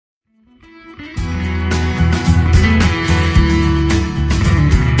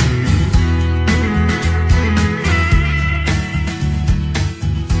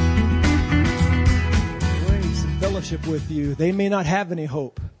you. They may not have any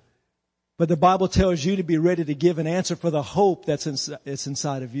hope. But the Bible tells you to be ready to give an answer for the hope that's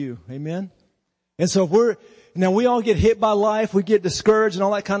inside of you. Amen? And so we all get hit by life, we get discouraged and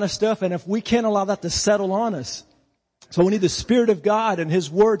all that kind of stuff, and if we can't allow that to settle on us, so we need the Spirit of God and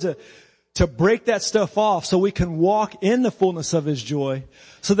His Word to break that stuff off so we can walk in the fullness of His joy,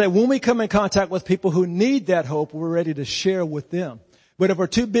 so that when we come in contact with people who need that hope, we're ready to share with them. But if we're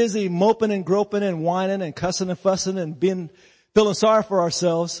too busy moping and groping and whining and cussing and fussing and feeling sorry for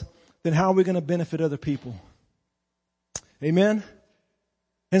ourselves, then how are we going to benefit other people? Amen?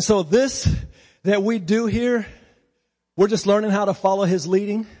 And so this that we do here, we're just learning how to follow His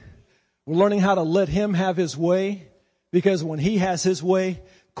leading. We're learning how to let Him have His way, because when He has His way,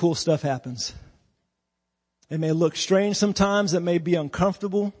 cool stuff happens. It may look strange sometimes. It may be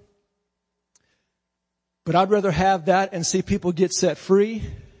uncomfortable. But I'd rather have that and see people get set free.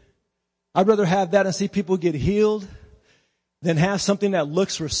 I'd rather have that and see people get healed than have something that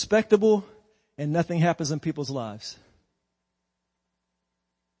looks respectable and nothing happens in people's lives.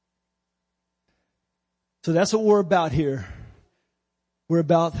 So that's what we're about here. We're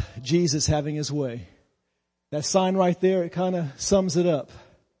about Jesus having His way. That sign right there, it kind of sums it up.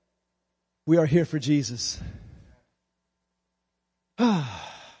 We are here for Jesus. Whew.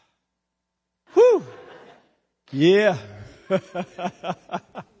 Yeah. Well,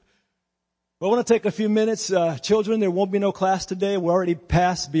 I want to take a few minutes. Children, there won't be no class today. We're already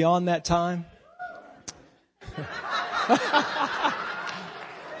past beyond that time.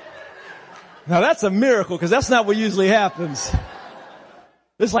 Now that's a miracle, because that's not what usually happens.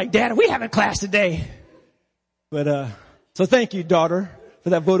 It's like, Dad, we having class today. But, so thank you, daughter,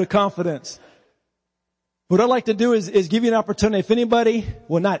 for that vote of confidence. What I'd like to do is give you an opportunity. If anybody,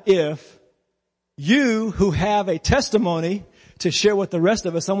 well, not if, you who have a testimony to share with the rest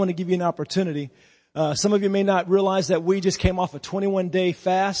of us, I want to give you an opportunity. Some of you may not realize that we just came off a 21-day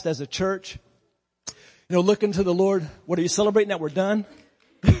fast as a church. You know, looking to the Lord. What are you celebrating that we're done?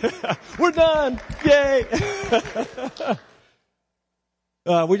 We're done. Yay.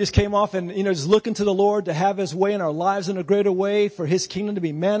 We just came off and, just looking to the Lord to have His way in our lives in a greater way, for His kingdom to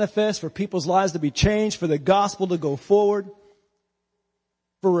be manifest, for people's lives to be changed, for the gospel to go forward,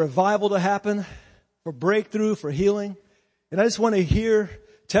 for revival to happen, for breakthrough, for healing. And I just want to hear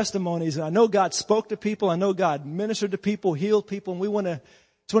testimonies. And I know God spoke to people. I know God ministered to people, healed people. And we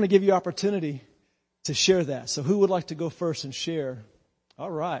just want to give you opportunity to share that. So who would like to go first and share?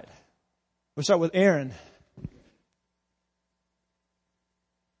 All right. We'll start with Aaron.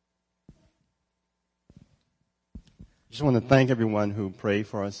 Just want to thank everyone who prayed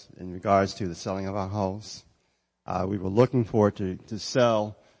for us in regards to the selling of our house. We were looking forward to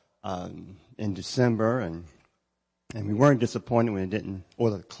sell in December, and we weren't disappointed when it didn't, or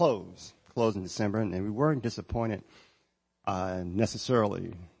the close in December, and we weren't disappointed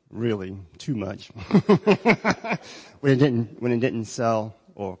necessarily, really too much when it didn't sell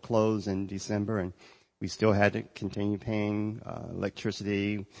or close in December, and we still had to continue paying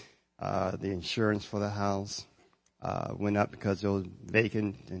electricity, the insurance for the house. Went up because it was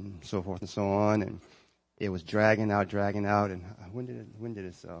vacant and so forth and so on, and it was dragging out, and when did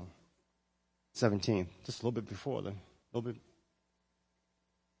it sell? 17th, just a little bit before the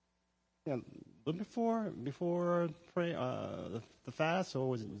fast, or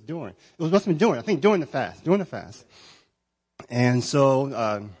was it during? It must have been during. I think during the fast. And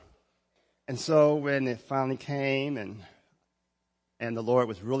so when it finally came, and the Lord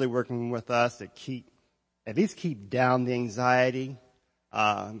was really working with us to at least keep down the anxiety,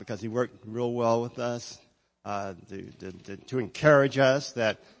 because He worked real well with us, to encourage us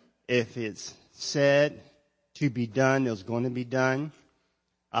that if it's said to be done, it was going to be done.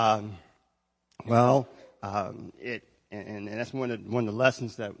 And that's one of the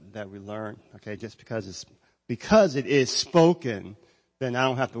lessons that we learned. Okay, just because it is spoken, then I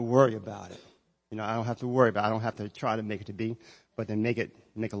don't have to worry about it. I don't have to worry about it. I don't have to try to make it to be. But then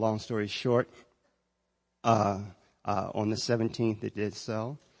make a long story short, on the 17th it did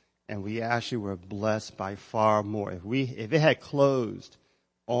sell, and we actually were blessed by far more. If it had closed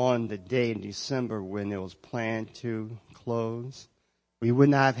on the day in December when it was planned to close, we would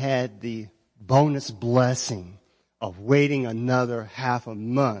not have had the bonus blessing of waiting another half a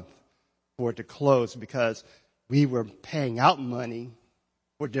month for it to close, because we were paying out money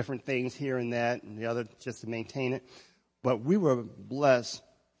for different things here and that and the other just to maintain it. But we were blessed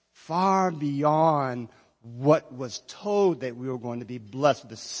far beyond what was told that we were going to be blessed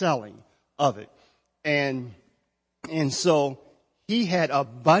with the selling of it. And so He had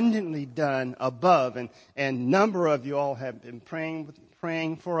abundantly done above, and number of you all have been praying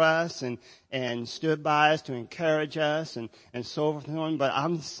praying for us and stood by us to encourage us and so forth and on. But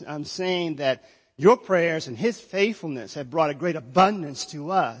I'm saying that your prayers and his faithfulness have brought a great abundance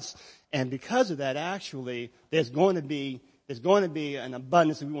to us. And because of that, actually, there's going to be an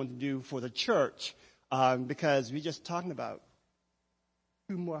abundance that we want to do for the church, because we're just talking about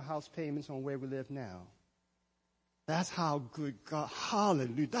 2 more house payments on where we live now. That's how good God,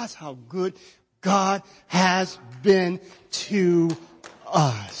 hallelujah, that's how good God has been to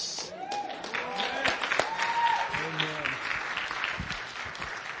us. Amen.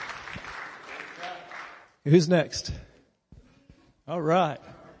 Who's next? All right.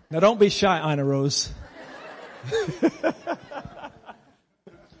 Now don't be shy, Ina Rose.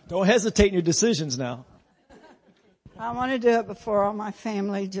 Don't hesitate in your decisions now. I want to do it before all my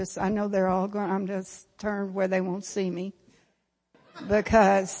family. I know they're all going, I'm just turned where they won't see me.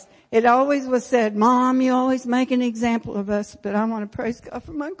 Because it always was said, Mom, you always make an example of us, but I want to praise God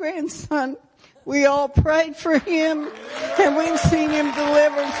for my grandson. We all prayed for him, and we've seen him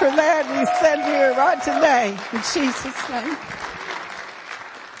delivered for that. And he's sitting here right today, in Jesus' name.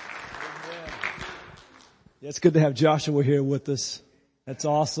 Yeah, it's good to have Joshua here with us. That's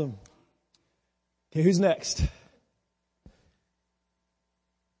awesome. Okay, who's next? Did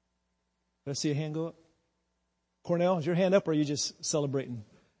I see a hand go up? Cornell, is your hand up or are you just celebrating?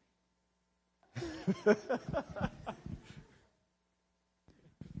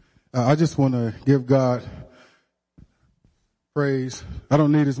 I just want to give God praise. I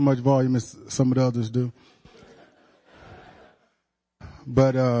don't need as much volume as some of the others do.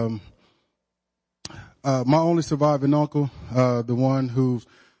 But my only surviving uncle, the one who's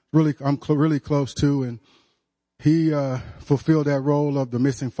I'm really close to, and he fulfilled that role of the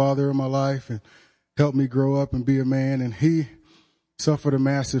missing father in my life and helped me grow up and be a man. And he suffered a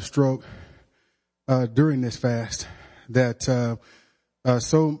massive stroke during this fast that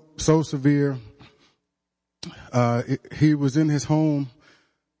so severe. He was in his home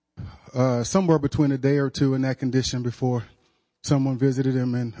somewhere between a day or two in that condition before someone visited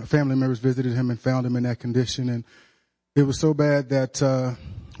him, and family members visited him and found him in that condition. And it was so bad that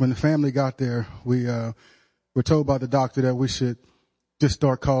when the family got there, we were told by the doctor that we should just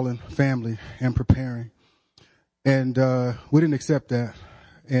start calling family and preparing. And we didn't accept that.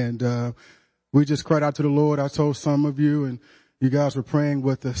 And we just cried out to the Lord. I told some of you, and you guys were praying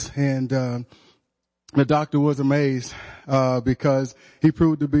with us. And the doctor was amazed because he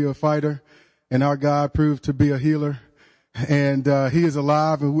proved to be a fighter, and our God proved to be a healer. And he is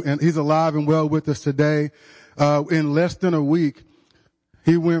alive, and he's alive and well with us today. In less than a week,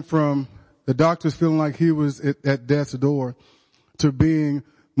 he went from the doctors feeling like he was at death's door to being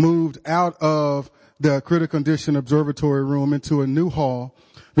moved out of the critical condition observatory room into a new hall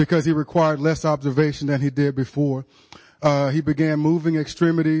because he required less observation than he did before. He began moving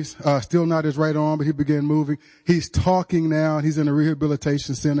extremities, still not his right arm, but he began moving. He's talking now, and he's in a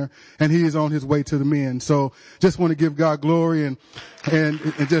rehabilitation center, and he is on his way to the men. So just want to give God glory and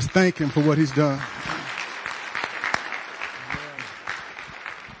just thank him for what he's done.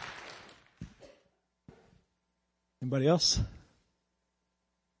 Anybody else?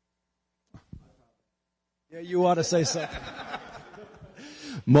 Yeah, you ought to say something.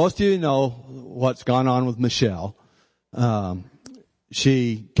 Most of you know what's gone on with Michelle.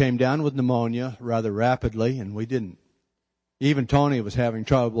 She came down with pneumonia rather rapidly, and we didn't. Even Tony was having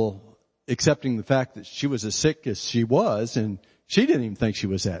trouble accepting the fact that she was as sick as she was, and she didn't even think she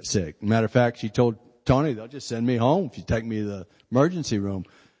was that sick. Matter of fact, she told Tony, they'll just send me home if you take me to the emergency room.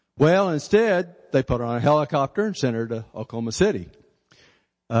 Well, instead, they put her on a helicopter and sent her to Oklahoma City.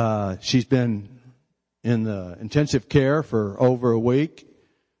 She's been in the intensive care for over a week.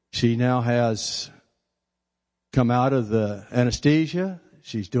 She now has come out of the anesthesia.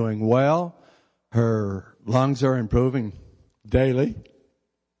 She's doing well. Her lungs are improving daily.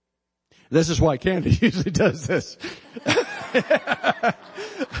 This is why Candy usually does this. I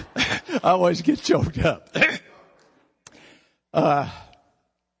always get choked up.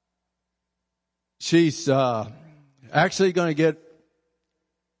 She's actually going to get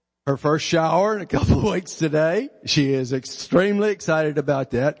her first shower in a couple of weeks today. She is extremely excited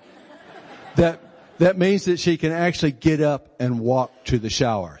about that. That means that she can actually get up and walk to the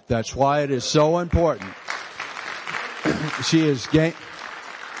shower. That's why it is so important. She is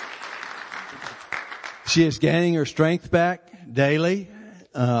gaining her strength back daily,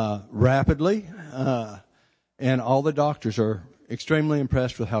 rapidly, and all the doctors are extremely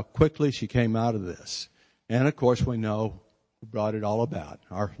impressed with how quickly she came out of this. And of course we know who brought it all about,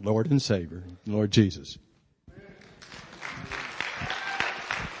 our Lord and Savior, Lord Jesus.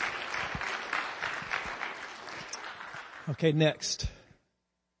 Okay, next.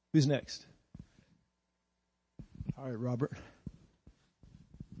 Who's next? All right, Robert.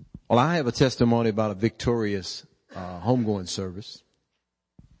 Well, I have a testimony about a victorious homegoing service.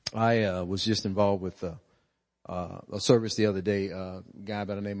 I was just involved with a service the other day. A guy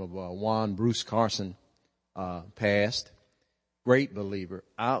by the name of Juan Bruce Carson passed. Great believer,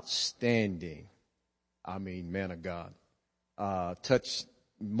 outstanding. I mean, man of God. Touched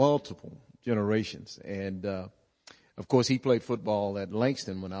multiple generations. And of course, he played football at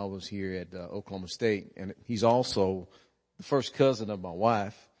Langston when I was here at Oklahoma State. And he's also the first cousin of my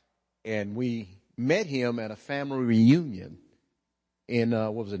wife. And we met him at a family reunion in,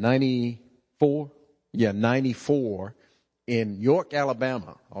 94? Yeah, 94 in York,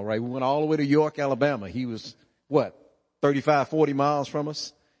 Alabama. All right. We went all the way to York, Alabama. He was, 35, 40 miles from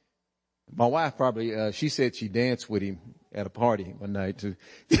us? My wife probably, she said she danced with him at a party one night too.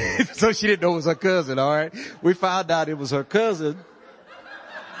 So she didn't know it was her cousin. All right. We found out it was her cousin.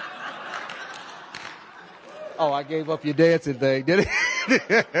 Oh, I gave up your dancing thing, did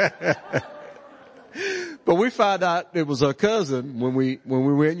it? But we found out it was her cousin when we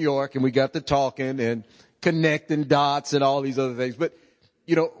were in York and we got to talking and connecting dots and all these other things. But,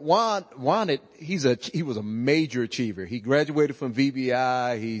 Juan, he was a major achiever. He graduated from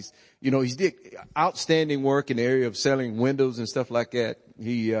VBI. He did outstanding work in the area of selling windows and stuff like that.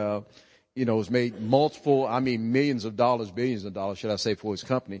 He, has made millions of dollars, billions of dollars, should I say, for his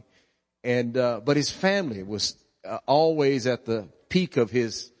company. And, but his family was always at the peak of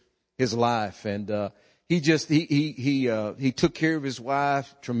his life. And, he took care of his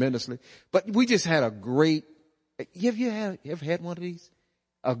wife tremendously. But we just had a great, you ever had one of these?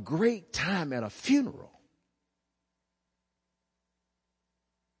 A great time at a funeral.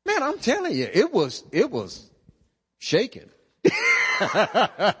 Man, I'm telling you, it was shaking.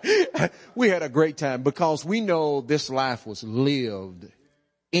 We had a great time because we know this life was lived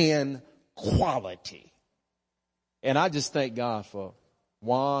in quality. And I just thank God for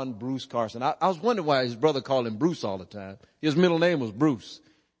Juan Bruce Carson. I was wondering why his brother called him Bruce all the time. His middle name was Bruce.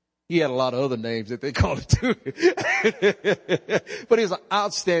 He had a lot of other names that they called it too. But he's an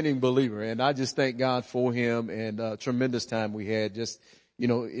outstanding believer. And I just thank God for him and a tremendous time we had just, in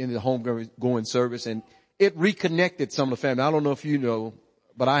the homegoing service. And it reconnected some of the family. I don't know if you know,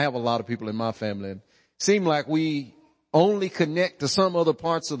 but I have a lot of people in my family. And it seemed like we only connect to some other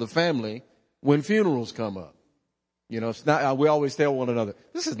parts of the family when funerals come up. It's not, we always tell one another,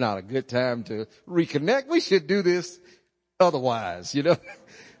 this is not a good time to reconnect. We should do this otherwise,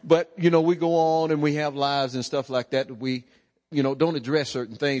 But, we go on and we have lives and stuff like that. We, don't address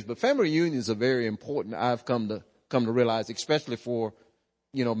certain things, but family reunions are very important. I've come to realize, especially for,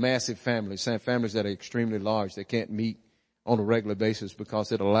 massive families that are extremely large. They can't meet on a regular basis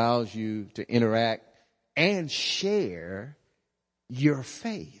because it allows you to interact and share your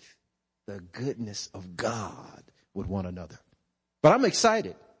faith, the goodness of God with one another. But I'm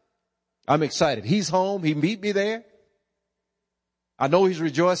excited. He's home. He meet me there. I know he's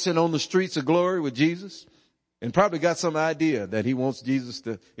rejoicing on the streets of glory with Jesus and probably got some idea that he wants Jesus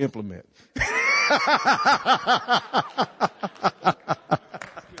to implement.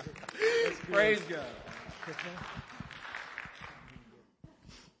 Praise God.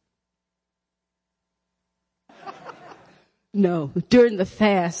 No, during the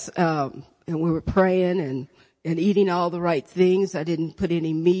fast, and we were praying and eating all the right things. I didn't put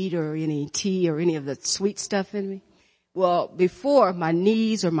any meat or any tea or any of the sweet stuff in me. Well, before my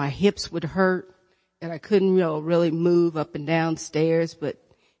knees or my hips would hurt and I couldn't, really move up and down stairs. But,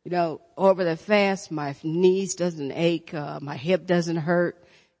 over the fast, my knees doesn't ache, my hip doesn't hurt.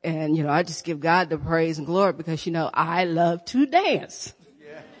 And, I just give God the praise and glory because, I love to dance.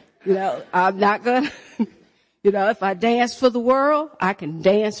 Yeah. I'm not gonna, if I dance for the world, I can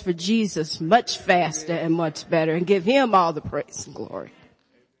dance for Jesus much faster and much better and give him all the praise and glory.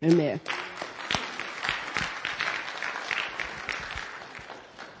 Amen.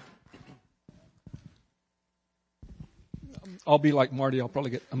 I'll be like Marty. I'll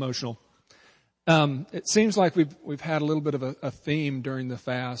probably get emotional. It seems like we've had a little bit of a theme during the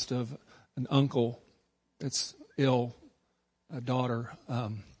fast of an uncle that's ill, a daughter.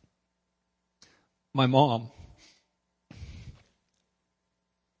 My mom.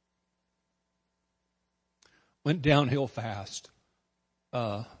 Went downhill fast,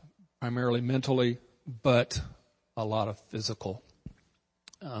 primarily mentally, but a lot of physical,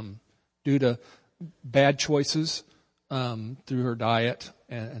 due to bad choices. Through her diet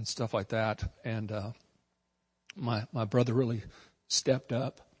and stuff like that. And, my brother really stepped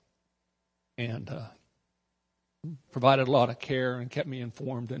up and, provided a lot of care and kept me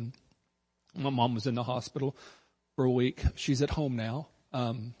informed. And my mom was in the hospital for a week. She's at home now.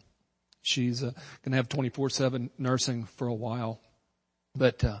 She's going to have 24/7 nursing for a while.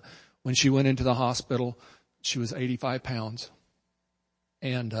 But when she went into the hospital, she was 85 pounds.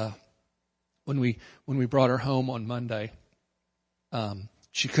 And when we brought her home on Monday,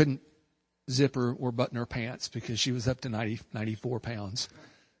 she couldn't zip her or button her pants because she was up to 94 pounds.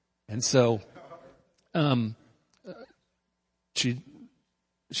 And so she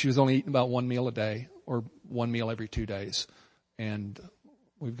was only eating about one meal a day or one meal every 2 days. And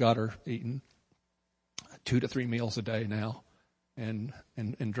we've got her eating 2 to 3 meals a day now and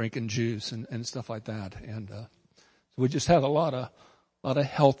drinking juice and stuff like that. And so we just had a lot of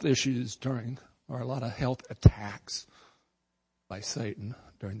health issues or a lot of health attacks by Satan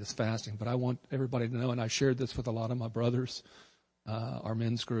during this fasting. But I want everybody to know, and I shared this with a lot of my brothers, our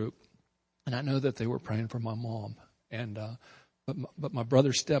men's group, and I know that they were praying for my mom. And but my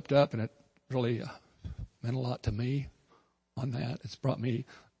brother stepped up, and it really meant a lot to me on that. It's brought me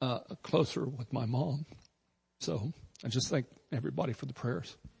closer with my mom. So I just thank everybody for the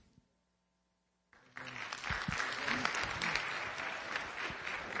prayers.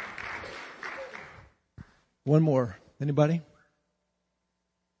 One more. Anybody?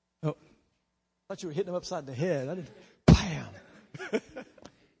 Oh, I thought you were hitting him upside the head. I didn't. Bam.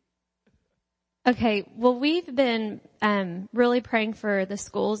 Okay. Well, we've been really praying for the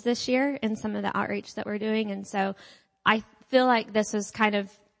schools this year and some of the outreach that we're doing. And so I feel like this is kind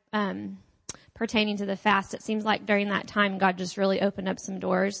of pertaining to the fast. It seems like during that time, God just really opened up some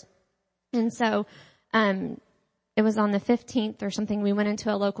doors. And so it was on the 15th or something. We went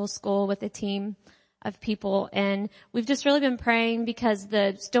into a local school with a team of people, and we've just really been praying because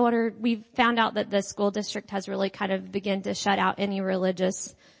we found out that the school district has really kind of begun to shut out any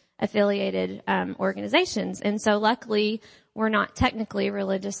religious affiliated organizations. And so luckily we're not technically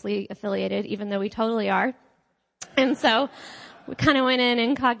religiously affiliated, even though we totally are. And so we kind of went in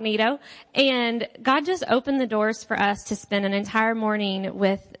incognito, and God just opened the doors for us to spend an entire morning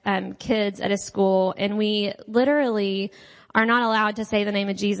with kids at a school. And we literally are not allowed to say the name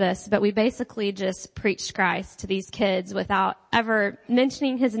of Jesus, but we basically just preached Christ to these kids without ever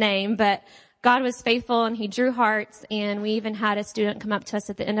mentioning his name. But God was faithful, and he drew hearts. And we even had a student come up to us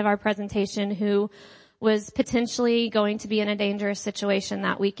at the end of our presentation who was potentially going to be in a dangerous situation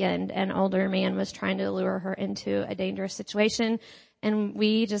that weekend. An older man was trying to lure her into a dangerous situation. And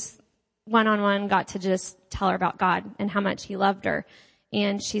we just one-on-one got to just tell her about God and how much he loved her.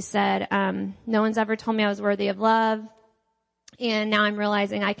 And she said, no one's ever told me I was worthy of love. And now I'm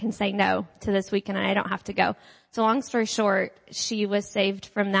realizing I can say no to this weekend and I don't have to go. So long story short, she was saved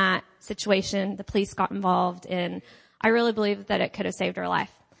from that situation. The police got involved, and I really believe that it could have saved her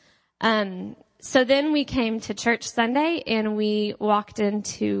life. So then we came to church Sunday, and we walked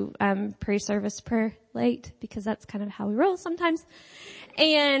into pre-service prayer late because that's kind of how we roll sometimes.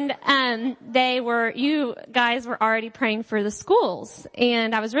 And you guys were already praying for the schools.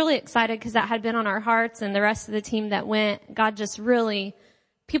 And I was really excited because that had been on our hearts, and the rest of the team that went, God just really,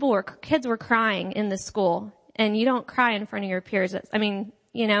 kids were crying in the school, and you don't cry in front of your peers. So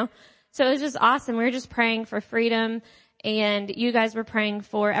it was just awesome. We were just praying for freedom, and you guys were praying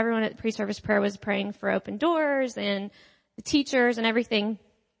for, everyone at the pre-service prayer was praying for open doors and the teachers and everything.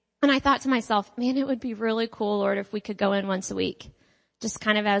 And I thought to myself, man, it would be really cool, Lord, if we could go in once a week, just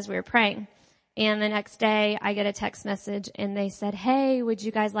kind of as we were praying. And the next day I get a text message, and they said, hey, would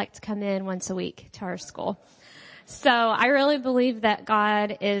you guys like to come in once a week to our school? So I really believe that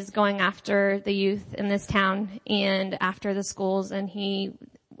God is going after the youth in this town and after the schools, and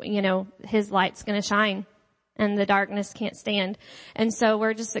his light's going to shine and the darkness can't stand. And so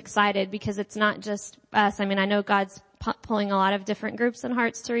we're just excited because it's not just us. I mean, I know God's pulling a lot of different groups and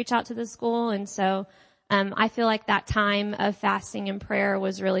hearts to reach out to the school. And so I feel like that time of fasting and prayer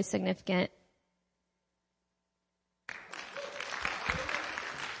was really significant.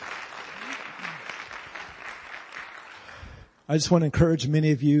 I just want to encourage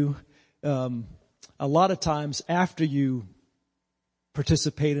many of you. A lot of times after you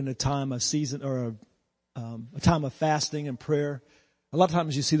participate in a time of season or a time of fasting and prayer, a lot of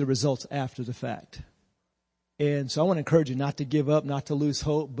times you see the results after the fact. And so I want to encourage you not to give up, not to lose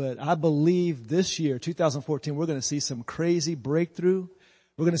hope. But I believe this year, 2014, we're going to see some crazy breakthrough.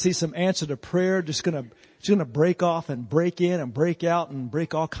 We're going to see some answer to prayer, just going to break off and break in and break out and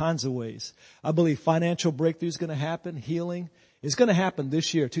break all kinds of ways. I believe financial breakthrough is going to happen. Healing is going to happen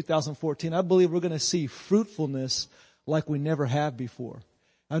this year, 2014. I believe we're going to see fruitfulness like we never have before.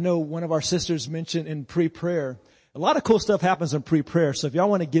 I know one of our sisters mentioned in pre-prayer, a lot of cool stuff happens in pre-prayer. So if y'all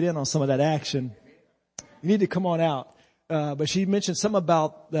want to get in on some of that action, you need to come on out. But she mentioned something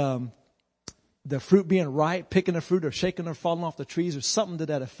about the fruit being ripe, picking the fruit or shaking or falling off the trees or something to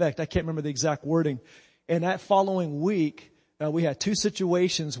that effect. I can't remember the exact wording. And that following week, we had two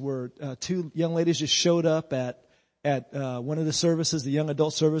situations where two young ladies just showed up at one of the services, the young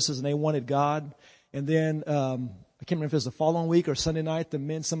adult services, and they wanted God. And then I can't remember if it was the following week or Sunday night,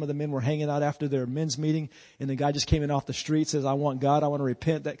 some of the men were hanging out after their men's meeting, and the guy just came in off the street, says, I want God, I want to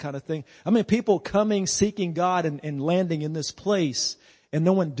repent, that kind of thing. I mean, people coming, seeking God and landing in this place, and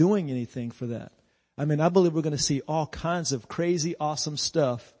no one doing anything for that. I mean, I believe we're going to see all kinds of crazy, awesome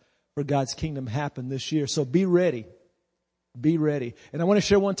stuff for God's kingdom happen this year. So be ready. Be ready. And I want to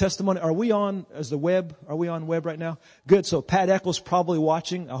share one testimony. Are we on web right now? Good. So Pat Eccles probably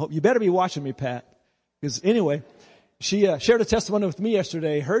watching. I hope you better be watching me, Pat. Because anyway, she shared a testimony with me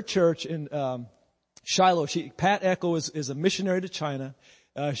yesterday. Her church in Shiloh. Pat Eccles is a missionary to China.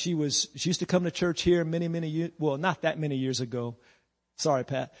 She used to come to church here many years. Well, not that many years ago. Sorry,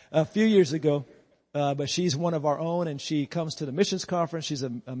 Pat. A few years ago. But she's one of our own, and she comes to the missions conference. She's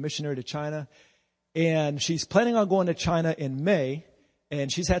a missionary to China. And she's planning on going to China in May,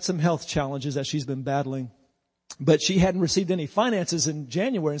 and she's had some health challenges that she's been battling. But she hadn't received any finances in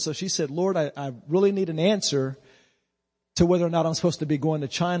January, and so she said, Lord, I really need an answer to whether or not I'm supposed to be going to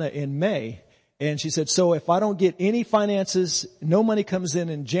China in May. And she said, so if I don't get any finances, no money comes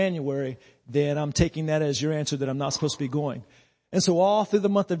in January, then I'm taking that as your answer that I'm not supposed to be going. And so all through the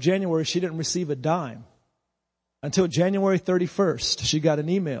month of January, she didn't receive a dime. Until January 31st, she got an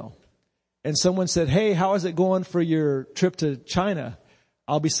email. And someone said, hey, how is it going for your trip to China?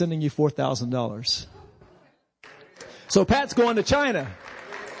 I'll be sending you $4,000. So Pat's going to China.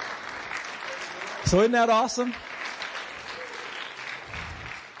 So isn't that awesome?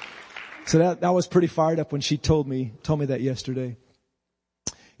 So that was pretty fired up when she told me that yesterday.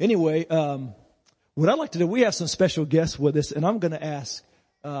 Anyway, what I'd like to do, we have some special guests with us, and I'm going to ask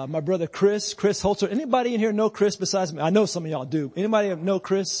my brother Chris Holzer. Anybody in here know Chris besides me? I know some of y'all do. Anybody know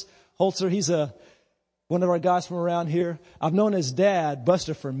Chris Holzer? He's one of our guys from around here. I've known his dad,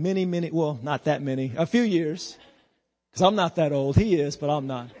 Buster, for many, well, not that many, a few years. Because I'm not that old. He is, but I'm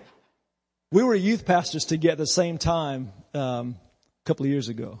not. We were youth pastors together at the same time a couple of years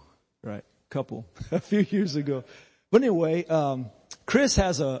ago. Right, a few years ago. But anyway, Chris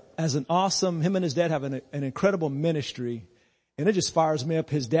has an awesome, him and his dad have an incredible ministry. And it just fires me up.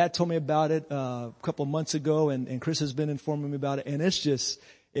 His dad told me about it a couple of months ago, and Chris has been informing me about it. And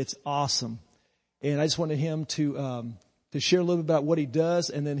it's awesome. And I just wanted him to share a little bit about what he does,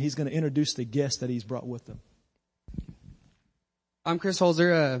 and then he's going to introduce the guest that he's brought with him. I'm Chris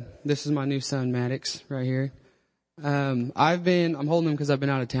Holzer. This is my new son, Maddox, right here. I'm holding him because I've been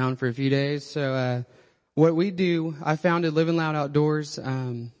out of town for a few days. So, what we do, I founded Living Loud Outdoors.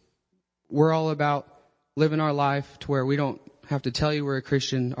 We're all about living our life to where we don't have to tell you we're a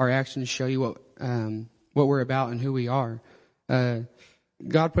Christian. Our actions show you what we're about and who we are.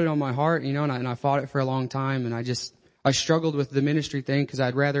 God put it on my heart, and I fought it for a long time, and I struggled with the ministry thing because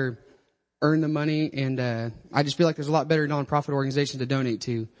I'd rather earn the money, and I just feel like there's a lot better nonprofit organizations to donate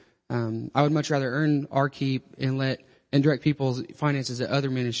to. I would much rather earn our keep and direct people's finances at other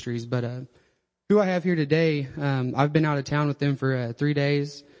ministries. But who I have here today, I've been out of town with them for 3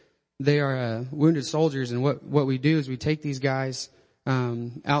 days. They are wounded soldiers, and what we do is we take these guys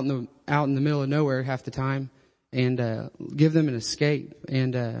out in the middle of nowhere half the time and give them an escape.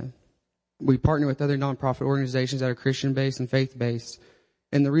 And we partner with other nonprofit organizations that are Christian based and faith based.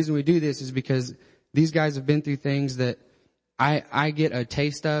 And the reason we do this is because these guys have been through things that I get a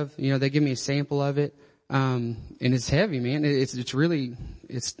taste of. They give me a sample of it. And it's heavy, man. It's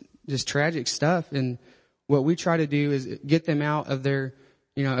just tragic stuff. And what we try to do is get them out of their,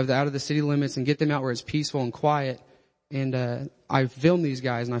 out of the city limits and get them out where it's peaceful and quiet. And, I film these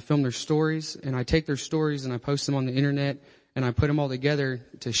guys and I film their stories, and I take their stories and I post them on the internet, and I put them all together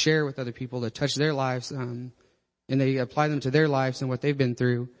to share with other people to touch their lives. And they apply them to their lives and what they've been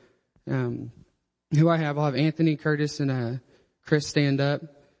through. Who I'll have Anthony, Curtis, and Chris stand up.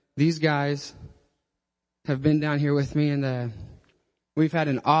 These guys have been down here with me, and we've had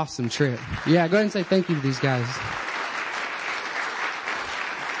an awesome trip. Yeah, go ahead and say thank you to these guys.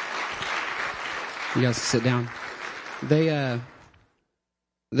 You guys sit down. They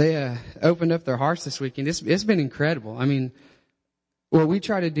opened up their hearts this weekend. It's been incredible. I mean, what we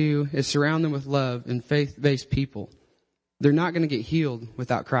try to do is surround them with love and faith-based people. They're not going to get healed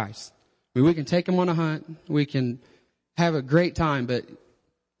without Christ. I mean, we can take them on a hunt. We can have a great time, but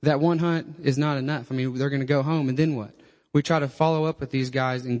that one hunt is not enough. I mean, they're going to go home, and then what? We try to follow up with these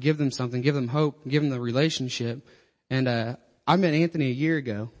guys and give them something, give them hope, give them the relationship. And I met Anthony a year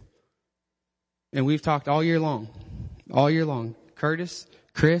ago, and we've talked all year long. Curtis,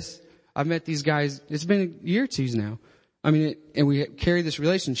 Chris, I've met these guys. It's been a year or two now. I mean, and we carry this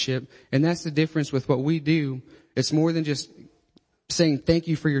relationship, and that's the difference with what we do. It's more than just saying thank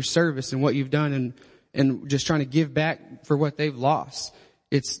you for your service and what you've done and just trying to give back for what they've lost.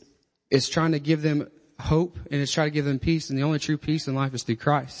 It's trying to give them hope, and it's trying to give them peace, and the only true peace in life is through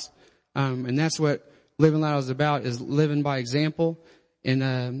Christ. And that's what Living Loud is about, is living by example.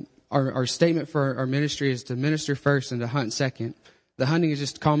 And our statement for our ministry is to minister first and to hunt second. The hunting is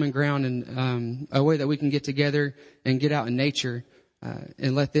just common ground and a way that we can get together and get out in nature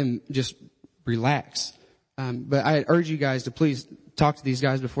and let them just relax. But I urge you guys to please talk to these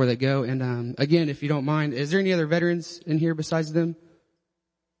guys before they go. And again, if you don't mind, is there any other veterans in here besides them?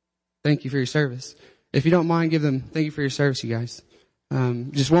 Thank you for your service. If you don't mind, give them thank you for your service, you guys.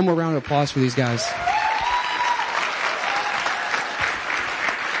 Just one more round of applause for these guys.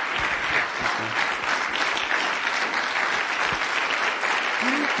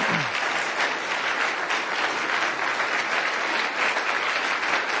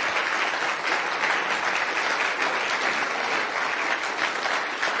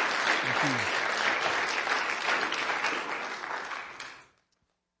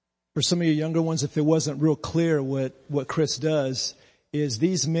 For some of you younger ones, if it wasn't real clear what Chris does, is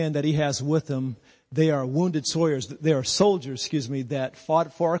these men that he has with him, they are wounded soldiers. They are soldiers, that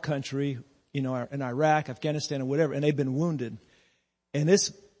fought for our country, in Iraq, Afghanistan, or whatever, and they've been wounded. And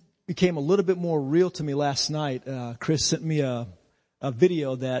this became a little bit more real to me last night. Chris sent me a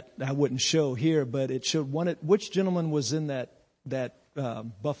video that I wouldn't show here, but it showed which gentleman was in that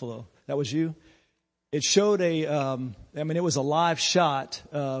buffalo? That was you? It showed it was a live shot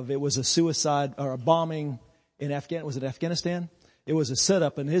it was a suicide or a bombing in Afghanistan. Was it Afghanistan? It was a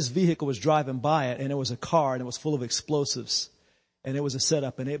setup, and his vehicle was driving by it, and it was a car, and it was full of explosives. And it was a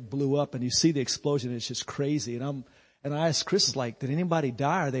setup, and it blew up, and you see the explosion, and it's just crazy. And I asked Chris, did anybody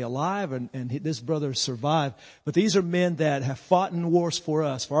die? Are they alive? And this brother survived. But these are men that have fought in wars for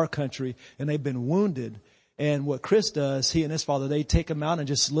us, for our country, and they've been wounded. And what Chris does, he and his father, they take them out and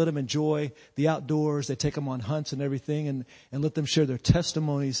just let them enjoy the outdoors. They take them on hunts and everything and let them share their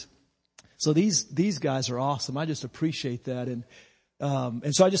testimonies. So these guys are awesome. I just appreciate that.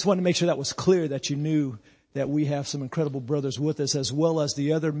 And so I just wanted to make sure that was clear, that you knew that we have some incredible brothers with us, as well as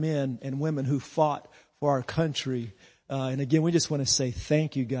the other men and women who fought for our country. And again, we just want to say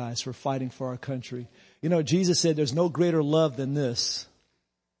thank you guys for fighting for our country. Jesus said there's no greater love than this,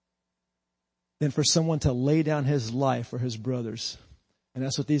 than for someone to lay down his life for his brothers. And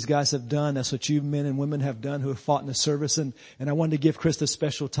that's what these guys have done. That's what you men and women have done who have fought in the service. And I wanted to give Chris a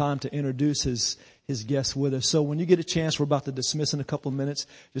special time to introduce his guests with us. So when you get a chance, we're about to dismiss in a couple of minutes.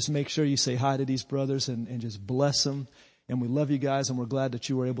 Just make sure you say hi to these brothers and just bless them. And we love you guys, and we're glad that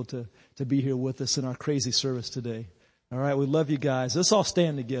you were able to be here with us in our crazy service today. All right, we love you guys. Let's all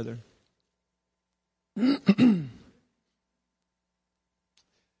stand together.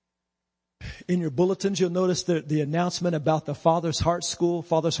 In your bulletins, you'll notice the announcement about the Father's Heart School,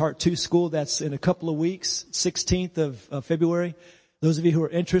 Father's Heart 2 School. That's in a couple of weeks, 16th of February. Those of you who are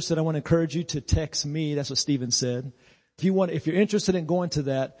interested, I want to encourage you to text me. That's what Stephen said. If you're interested in going to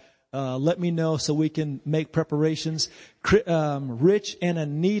that, let me know so we can make preparations. Rich and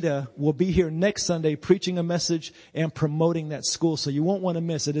Anita will be here next Sunday preaching a message and promoting that school. So you won't want to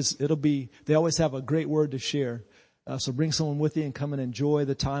miss it. They always have a great word to share. So bring someone with you and come and enjoy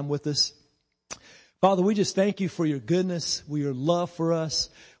the time with us. Father, we just thank you for your goodness, for your love for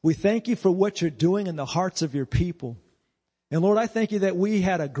us. We thank you for what you're doing in the hearts of your people. And Lord, I thank you that we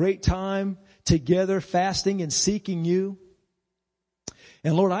had a great time together fasting and seeking you.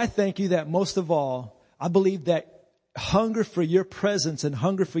 And Lord, I thank you that most of all, I believe that hunger for your presence and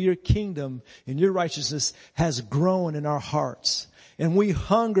hunger for your kingdom and your righteousness has grown in our hearts. And we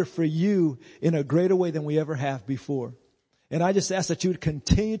hunger for you in a greater way than we ever have before. And I just ask that you would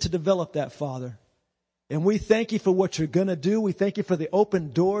continue to develop that, Father. And we thank you for what you're going to do. We thank you for the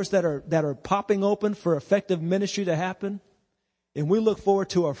open doors that are popping open for effective ministry to happen. And we look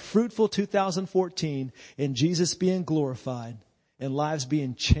forward to a fruitful 2014 and Jesus being glorified and lives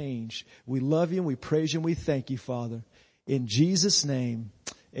being changed. We love you and we praise you and we thank you, Father. In Jesus' name,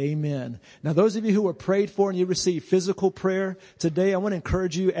 amen. Now, those of you who were prayed for and you received physical prayer today, I want to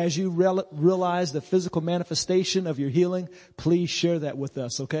encourage you, as you realize the physical manifestation of your healing, please share that with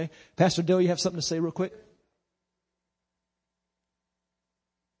us, okay? Pastor Dale, you have something to say real quick?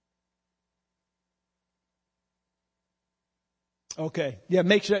 Okay. Yeah,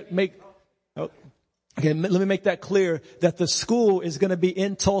 okay, let me make that clear that the school is going to be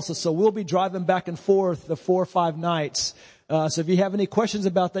in Tulsa. So we'll be driving back and forth the 4 or 5 nights So if you have any questions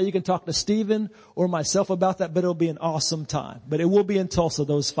about that, you can talk to Stephen or myself about that, but it'll be an awesome time. But it will be in Tulsa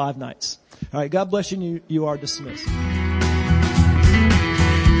those 5 nights. All right. God bless you. You are dismissed.